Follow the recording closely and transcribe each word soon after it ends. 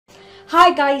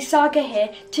Hi guys, Sagar here.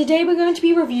 Today we're going to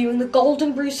be reviewing the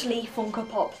golden Bruce Lee Funko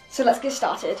Pop. So let's get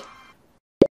started.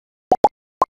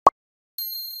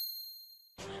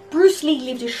 Bruce Lee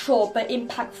lived a short but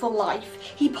impactful life.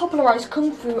 He popularised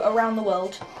Kung Fu around the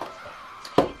world.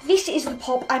 This is the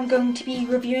pop I'm going to be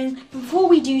reviewing. Before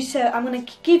we do so, I'm going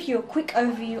to give you a quick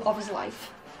overview of his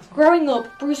life. Growing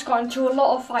up, Bruce got into a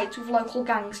lot of fights with local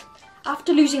gangs.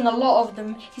 After losing a lot of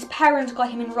them, his parents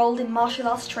got him enrolled in martial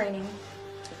arts training.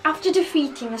 After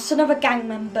defeating the son of a gang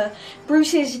member,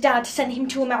 Bruce's dad sent him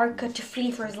to America to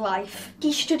flee for his life.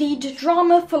 He studied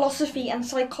drama, philosophy and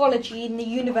psychology in the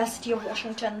University of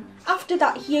Washington. After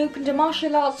that, he opened a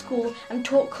martial arts school and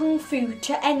taught Kung Fu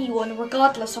to anyone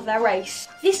regardless of their race.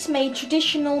 This made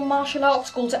traditional martial arts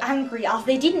schools angry as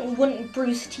they didn't want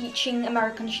Bruce teaching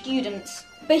American students.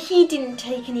 But he didn't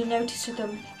take any notice of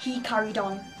them, he carried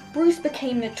on. Bruce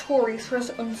became notorious for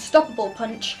his unstoppable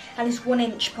punch and his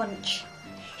 1-inch punch.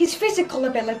 His physical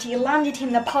ability landed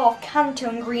him the part of Kanto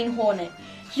and Green Hornet.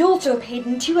 He also appeared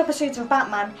in 2 episodes of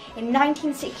Batman in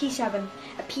 1967,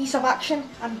 A Piece of Action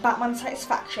and Batman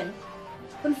Satisfaction.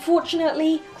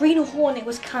 Unfortunately, Green Hornet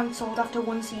was cancelled after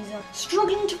 1 season.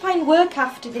 Struggling to find work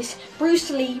after this,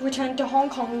 Bruce Lee returned to Hong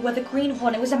Kong where the Green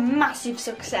Hornet was a massive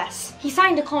success. He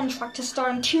signed a contract to star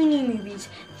in 2 new movies,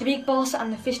 The Big Boss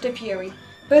and The Fist of Fury.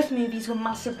 Both movies were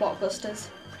massive blockbusters.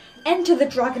 Enter the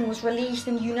Dragon was released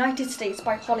in the United States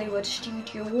by Hollywood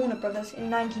studio Warner Bros. In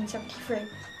 1973.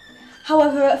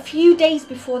 However, a few days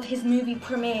before his movie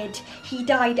premiered, he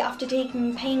died after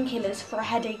taking painkillers for a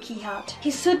headache he had.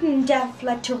 His sudden death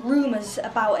led to rumours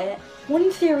about it.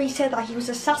 One theory said that he was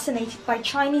assassinated by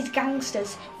Chinese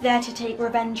gangsters there to take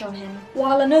revenge on him,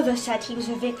 while another said he was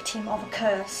a victim of a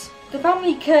curse. The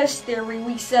family curse theory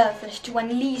resurfaced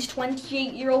when Lee's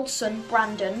 28-year-old son,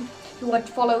 Brandon, who had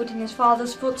followed in his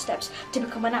father's footsteps to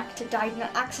become an actor, died in an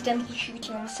accidental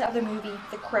shooting on the set of the movie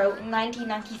The Crow in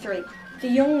 1993. The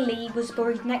young Lee was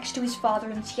buried next to his father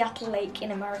in Seattle Lake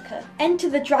in America. Enter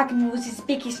the Dragon was his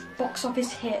biggest box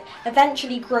office hit,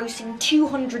 eventually grossing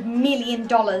 $200 million.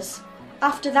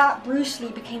 After that, Bruce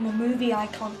Lee became a movie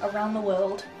icon around the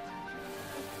world.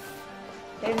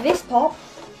 This pop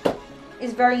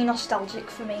is very nostalgic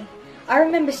for me. I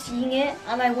remember seeing it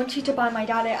and I wanted to buy my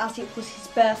dad it as it was his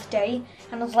birthday,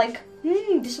 and I was like,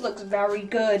 this looks very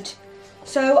good.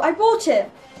 So I bought it.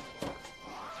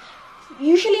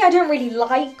 Usually I don't really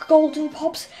like golden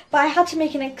pops, but I had to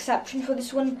make an exception for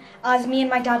this one as me and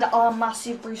my dad are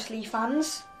massive Bruce Lee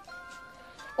fans.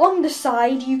 On the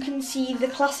side you can see the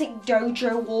classic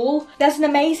dojo wall. There's an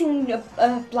amazing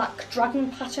black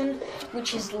dragon pattern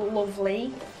which is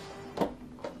lovely.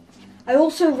 I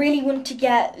also really want to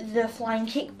get the Flying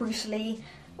Kick Bruce Lee,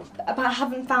 but I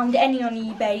haven't found any on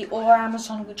eBay or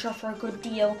Amazon which offer a good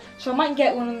deal, so I might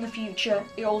get one in the future,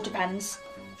 it all depends.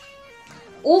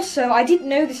 Also, I didn't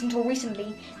know this until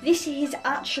recently, this is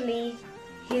actually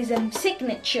his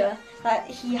signature that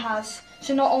he has.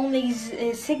 So not only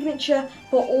his signature,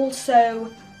 but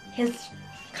also his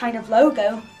kind of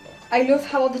logo. I love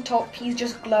how at the top he's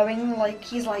just glowing, like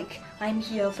he's like, I'm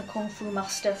here, the Kung Fu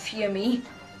Master, fear me.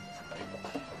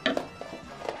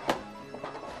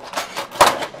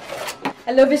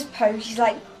 I love his pose, he's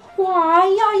like, why,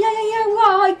 yeah,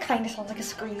 why? Kind of sounds like a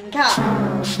screaming cat.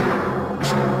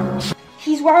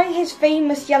 He's wearing his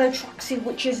famous yellow tracksuit,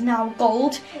 which is now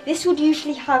gold. This would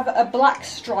usually have a black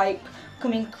stripe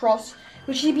coming across,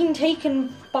 which has been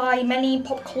taken by many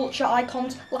pop culture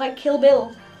icons like Kill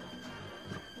Bill.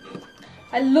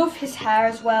 I love his hair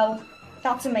as well,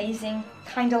 that's amazing,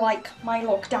 kind of like my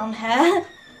lockdown hair.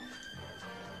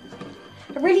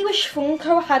 I really wish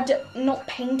Funko had not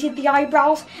painted the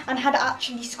eyebrows and had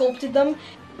actually sculpted them.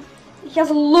 He has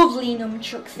a lovely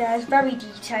nunchucks there, it's very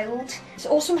detailed. It's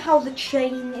awesome how the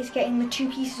chain is getting the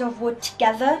 2 pieces of wood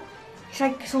together.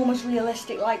 It's almost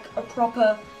realistic, like a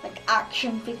proper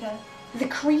action figure. The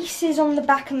creases on the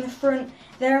back and the front,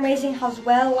 they're amazing as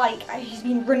well. Like, he's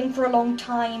been running for a long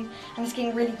time and it's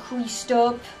getting really creased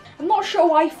up. I'm not sure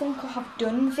why Funko have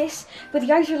done this, but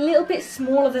the eyes are a little bit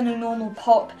smaller than a normal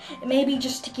pop. Maybe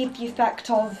just to give the effect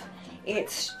of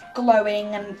it's glowing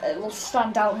and it will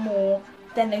stand out more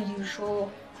than a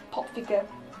usual pop figure.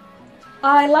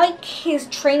 I like his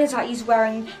trainers that he's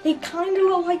wearing. They kind of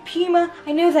look like Puma.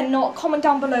 I know they're not. Comment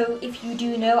down below if you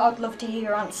do know. I'd love to hear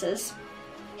your answers.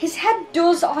 His head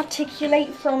does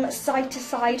articulate from side to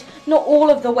side, not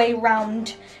all of the way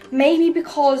round. Maybe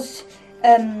because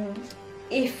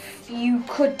if you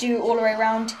could do it all the way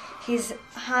around, his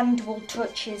hand will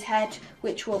touch his head,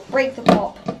 which will break the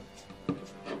pop.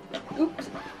 Oops.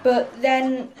 But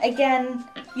then again,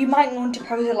 you might want to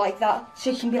pose it like that, so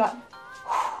you can be like,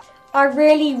 I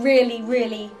really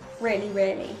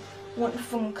really want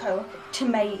Funko to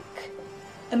make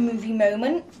a movie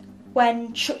moment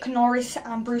when Chuck Norris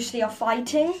and Bruce Lee are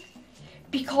fighting,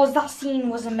 because that scene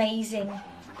was amazing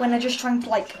when they're just trying to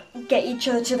like get each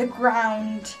other to the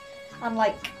ground, and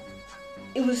like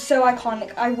it was so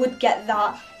iconic. I would get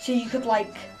that so you could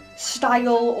like style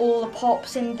all the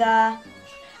pops in there.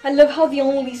 I love how the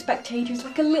only spectator is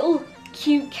like a little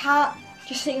cute cat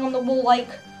just sitting on the wall like,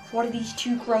 what are these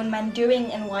two grown men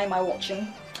doing and why am I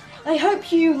watching? I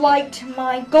hope you liked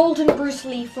my golden Bruce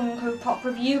Lee Funko Pop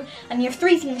review, and you have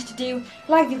 3 things to do: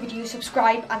 like the video,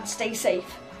 subscribe and stay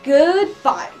safe.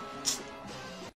 Goodbye.